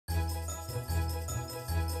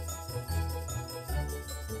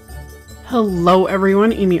Hello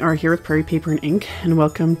everyone, AmyR here with Prairie Paper and Ink, and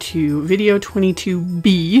welcome to video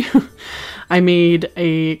 22B. I made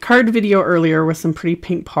a card video earlier with some Pretty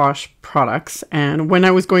Pink Posh products, and when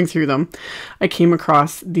I was going through them, I came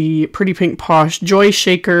across the Pretty Pink Posh Joy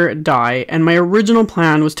Shaker die, and my original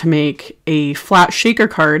plan was to make a flat shaker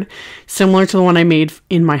card similar to the one I made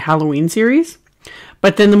in my Halloween series.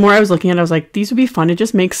 But then the more I was looking at it, I was like, these would be fun to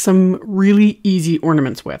just make some really easy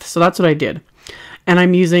ornaments with. So that's what I did. And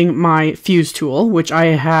I'm using my fuse tool, which I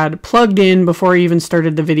had plugged in before I even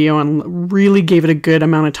started the video and really gave it a good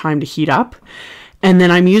amount of time to heat up. And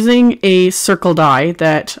then I'm using a circle die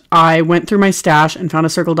that I went through my stash and found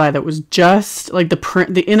a circle die that was just like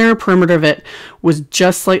the inner perimeter of it was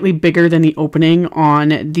just slightly bigger than the opening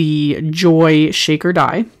on the Joy Shaker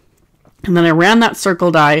die. And then I ran that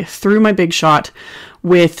circle die through my Big Shot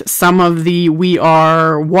with some of the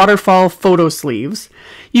AmyR waterfall photo sleeves.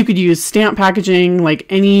 You could use stamp packaging, like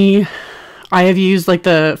I have used like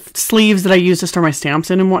the sleeves that I use to store my stamps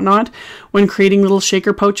in and whatnot when creating little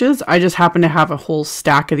shaker pouches. I just happen to have a whole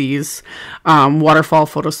stack of these waterfall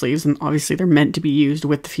photo sleeves, and obviously they're meant to be used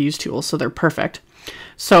with the fuse tool, so they're perfect.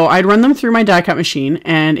 So I'd run them through my die cut machine,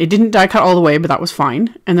 and it didn't die cut all the way, but that was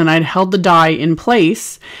fine. And then I'd held the die in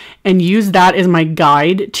place and used that as my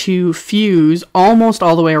guide to fuse almost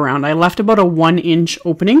all the way around. I left about a 1-inch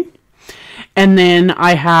opening. And then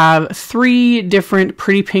I have 3 different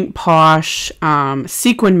Pretty Pink Posh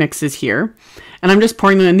sequin mixes here. And I'm just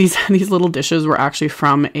pouring them in. These little dishes were actually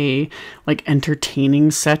from a like entertaining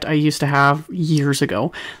set I used to have years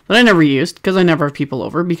ago that I never used because I never have people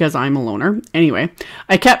over because I'm a loner. Anyway,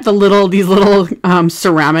 I kept these little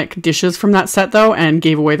ceramic dishes from that set though and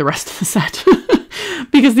gave away the rest of the set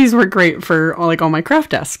because these were great for all my craft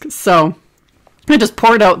desks. So I just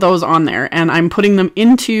poured out those on there and I'm putting them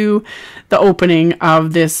into the opening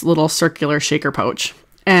of this little circular shaker pouch.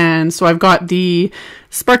 And so I've got the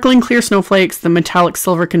sparkling clear snowflakes, the metallic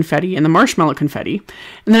silver confetti, and the marshmallow confetti.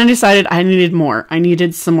 And then I decided I needed more. I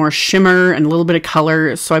needed some more shimmer and a little bit of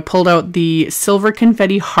color. So I pulled out the silver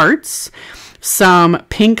confetti hearts, some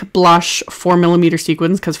pink blush 4mm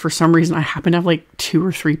sequins, because for some reason I happen to have like 2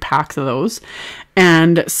 or 3 packs of those,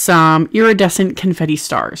 and some iridescent confetti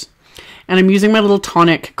stars. And I'm using my little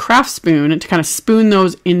tonic craft spoon to kind of spoon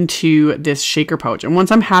those into this shaker pouch. And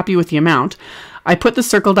once I'm happy with the amount, I put the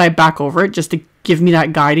circle die back over it just to give me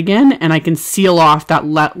that guide again, and I can seal off that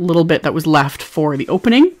little bit that was left for the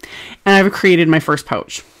opening, and I've created my first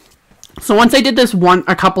pouch. So once I did this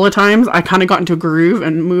a couple of times, I kind of got into a groove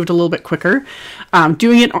and moved a little bit quicker.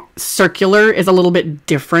 Doing it circular is a little bit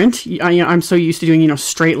different. I'm so used to doing,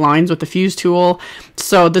 straight lines with the fuse tool.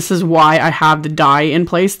 So this is why I have the die in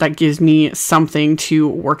place. That gives me something to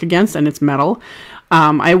work against, and it's metal.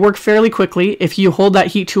 I work fairly quickly. If you hold that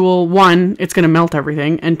heat tool, 1, it's going to melt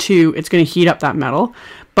everything, and 2, it's going to heat up that metal.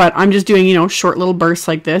 But I'm just doing, short little bursts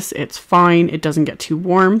like this. It's fine. It doesn't get too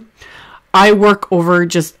warm. I work over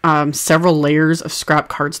just several layers of scrap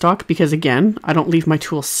cardstock because, again, I don't leave my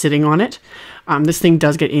tool sitting on it. This thing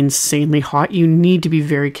does get insanely hot. You need to be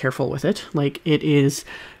very careful with it. Like, it is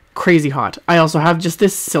crazy hot. I also have just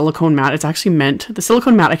this silicone mat. It's actually meant, the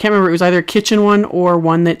silicone mat, I can't remember, it was either a kitchen one or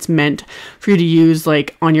one that's meant for you to use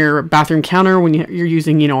like on your bathroom counter when you're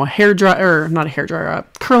using, a hair dryer, or not a hair dryer, a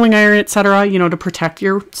curling iron, etc., to protect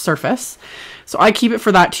your surface. So I keep it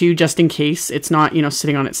for that too, just in case it's not,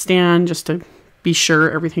 sitting on its stand, just to be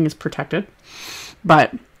sure everything is protected.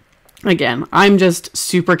 But again, I'm just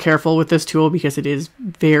super careful with this tool because it is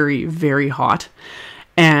very, very hot.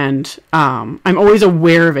 And I'm always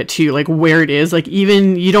aware of it too, like where it is. Like,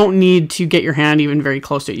 even you don't need to get your hand even very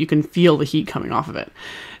close to it. You can feel the heat coming off of it.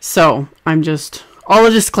 So I'm just, all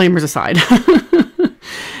the disclaimers aside.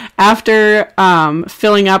 After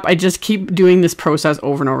filling up, I just keep doing this process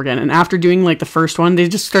over and over again. And after doing like the first one, they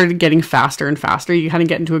just started getting faster and faster. You kind of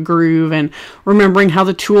get into a groove and remembering how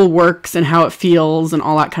the tool works and how it feels and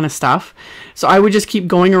all that kind of stuff. So I would just keep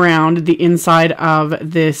going around the inside of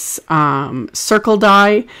this circle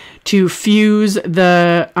die to fuse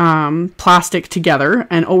the plastic together,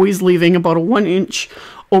 and always leaving about a 1-inch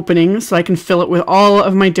opening so I can fill it with all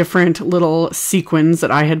of my different little sequins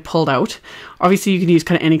that I had pulled out. Obviously you can use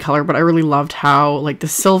kind of any color, but I really loved how like the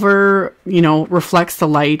silver, reflects the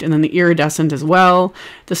light, and then the iridescent as well.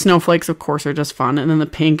 The snowflakes, of course, are just fun. And then the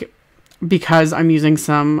pink, because I'm using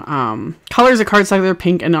some colors of cardstock that are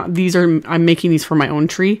pink, and I'm making these for my own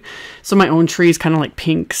tree. So my own tree is kind of like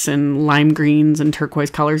pinks and lime greens and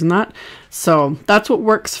turquoise colors and that. So that's what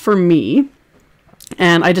works for me.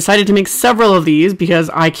 And I decided to make several of these because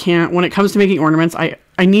I can't, when it comes to making ornaments, I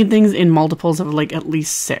I need things in multiples of like at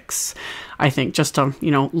least 6, I think, just to,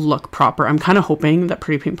 you know, look proper. I'm kind of hoping that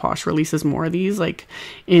Pretty Pink Posh releases more of these like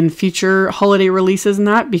in future holiday releases and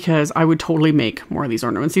that, because I would totally make more of these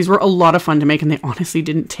ornaments. These were a lot of fun to make, and they honestly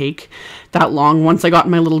didn't take that long once I got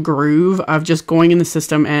in my little groove of just going in the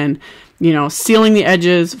system and, you know, sealing the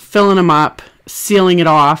edges, filling them up, sealing it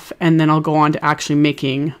off, and then I'll go on to actually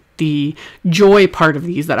making the joy part of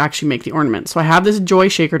these that actually make the ornament. So I have this joy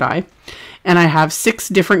shaker die, and I have 6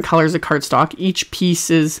 different colors of cardstock. Each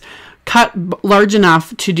piece is cut large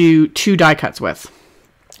enough to do 2 die cuts with.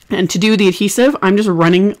 And to do the adhesive, I'm just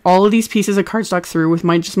running all of these pieces of cardstock through with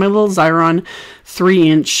my little Xyron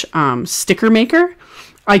 3-inch sticker maker.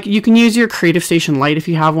 You can use your Creative Station Light if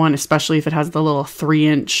you have one, especially if it has the little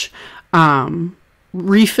 3-inch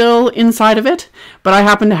refill inside of it. But I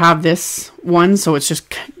happen to have this one, so it's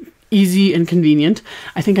just easy and convenient.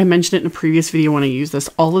 I think I mentioned it in a previous video when I used this.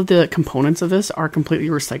 All of the components of this are completely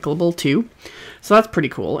recyclable too. So that's pretty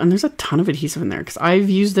cool. And there's a ton of adhesive in there because I've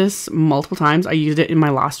used this multiple times. I used it in my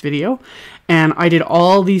last video, and I did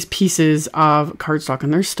all these pieces of cardstock,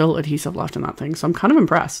 and there's still adhesive left in that thing. So I'm kind of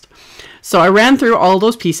impressed. So I ran through all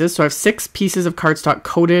those pieces. So I have 6 pieces of cardstock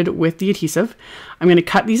coated with the adhesive. I'm going to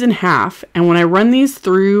cut these in half. And when I run these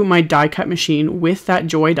through my die cut machine with that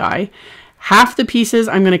joy die, half the pieces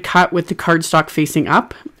I'm going to cut with the cardstock facing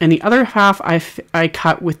up, and the other half I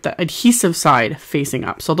cut with the adhesive side facing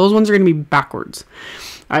up. So those ones are going to be backwards.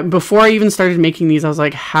 Before I even started making these, I was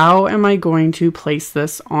like, how am I going to place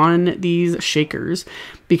this on these shakers?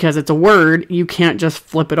 Because it's a word, you can't just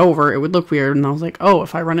flip it over. It would look weird. And I was like, oh,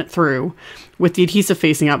 if I run it through with the adhesive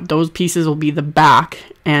facing up, those pieces will be the back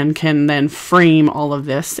and can then frame all of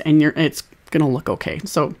this, and it's going to look okay.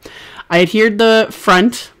 So I adhered the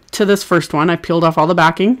front to this first one. I peeled off all the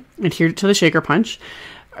backing, adhered it to the shaker punch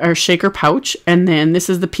or shaker pouch, and then this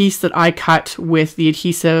is the piece that I cut with the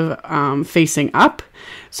adhesive facing up.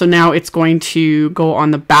 So now it's going to go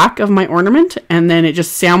on the back of my ornament, and then it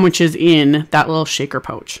just sandwiches in that little shaker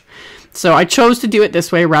pouch. So I chose to do it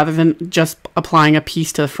this way rather than just applying a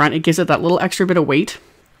piece to the front. It gives it that little extra bit of weight.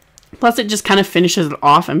 Plus, it just kind of finishes it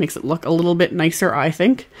off and makes it look a little bit nicer, I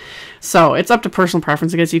think. So it's up to personal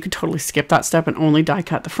preference. I guess you could totally skip that step and only die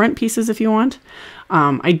cut the front pieces if you want.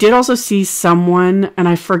 I did also see someone, and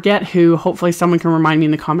I forget who, hopefully someone can remind me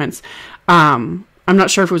in the comments. I'm not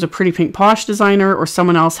sure if it was a Pretty Pink Posh designer or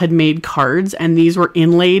someone else had made cards, and these were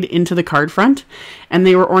inlaid into the card front, and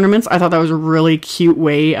they were ornaments. I thought that was a really cute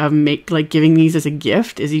way of giving these as a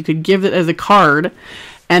gift, is you could give it as a card,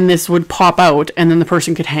 and this would pop out, and then the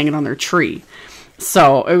person could hang it on their tree.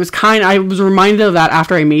 So it was I was reminded of that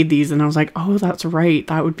after I made these, and I was like, oh, that's right.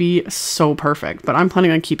 That would be so perfect. But I'm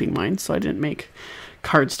planning on keeping mine, so I didn't make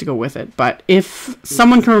cards to go with it. But if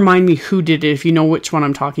someone can remind me who did it, if you know which one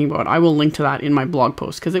I'm talking about, I will link to that in my blog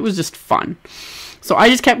post, because it was just fun. So I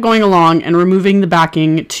just kept going along and removing the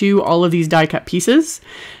backing to all of these die cut pieces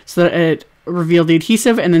so that it revealed the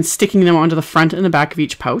adhesive, and then sticking them onto the front and the back of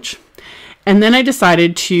each pouch. And then I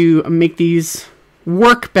decided to make these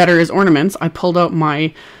work better as ornaments. I pulled out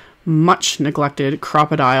my much neglected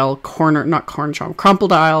crumple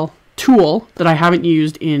tool that I haven't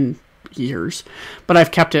used in years, but I've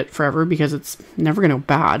kept it forever because it's never going to go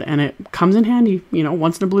bad, and it comes in handy, you know,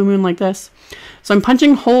 once in a blue moon like this. So I'm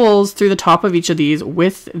punching holes through the top of each of these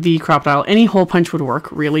with the crocodile. Any hole punch would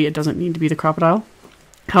work, really. It doesn't need to be the crocodile.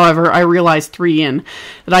 However, I realized 3 in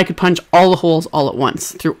that I could punch all the holes all at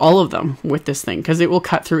once through all of them with this thing, because it'll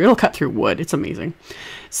cut through wood. It's amazing.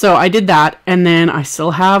 So I did that, and then I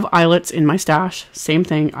still have eyelets in my stash. Same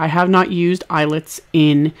thing. I have not used eyelets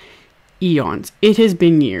in eons. It has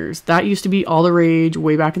been years. That used to be all the rage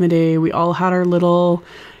way back in the day. We all had our little,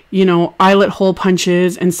 you know, eyelet hole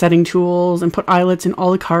punches and setting tools and put eyelets in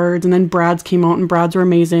all the cards, and then brads came out, and brads were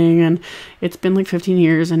amazing, and it's been like 15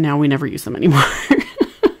 years, and now we never use them anymore.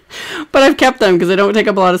 But I've kept them because they don't take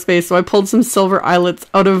up a lot of space. So I pulled some silver eyelets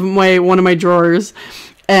out of one of my drawers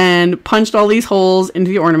and punched all these holes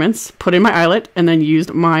into the ornaments, put in my eyelet, and then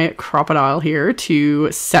used my crocodile here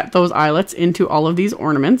to set those eyelets into all of these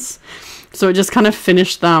ornaments. So it just kind of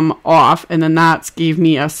finished them off, and then that gave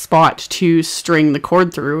me a spot to string the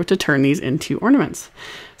cord through to turn these into ornaments.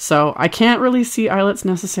 So I can't really see eyelets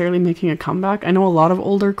necessarily making a comeback. I know a lot of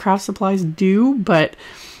older craft supplies do, but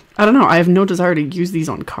I don't know. I have no desire to use these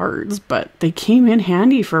on cards, but they came in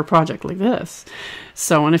handy for a project like this.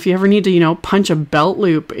 So, and if you ever need to, you know, punch a belt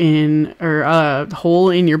loop in, or a hole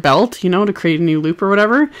in your belt, you know, to create a new loop or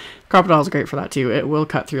whatever, crocodile is great for that too. It will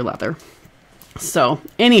cut through leather. So,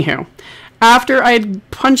 anywho, after I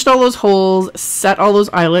had punched all those holes, set all those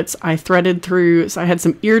eyelets, I threaded through, so I had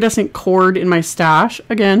some iridescent cord in my stash.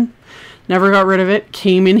 Again, Never got rid of it.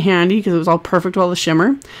 Came in handy because it was all perfect with all the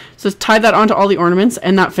shimmer. So just tied that onto all the ornaments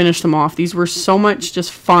and that finished them off. These were so much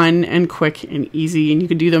just fun and quick and easy, and you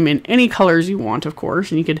could do them in any colors you want, of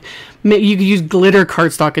course. And you could use glitter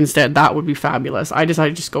cardstock instead. That would be fabulous. I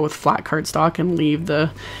decided to just go with flat cardstock and leave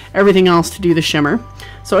everything else to do the shimmer.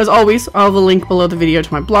 So as always, I'll have a link below the video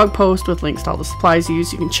to my blog post with links to all the supplies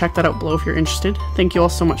used. You can check that out below if you're interested. Thank you all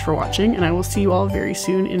so much for watching, and I will see you all very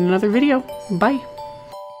soon in another video. Bye!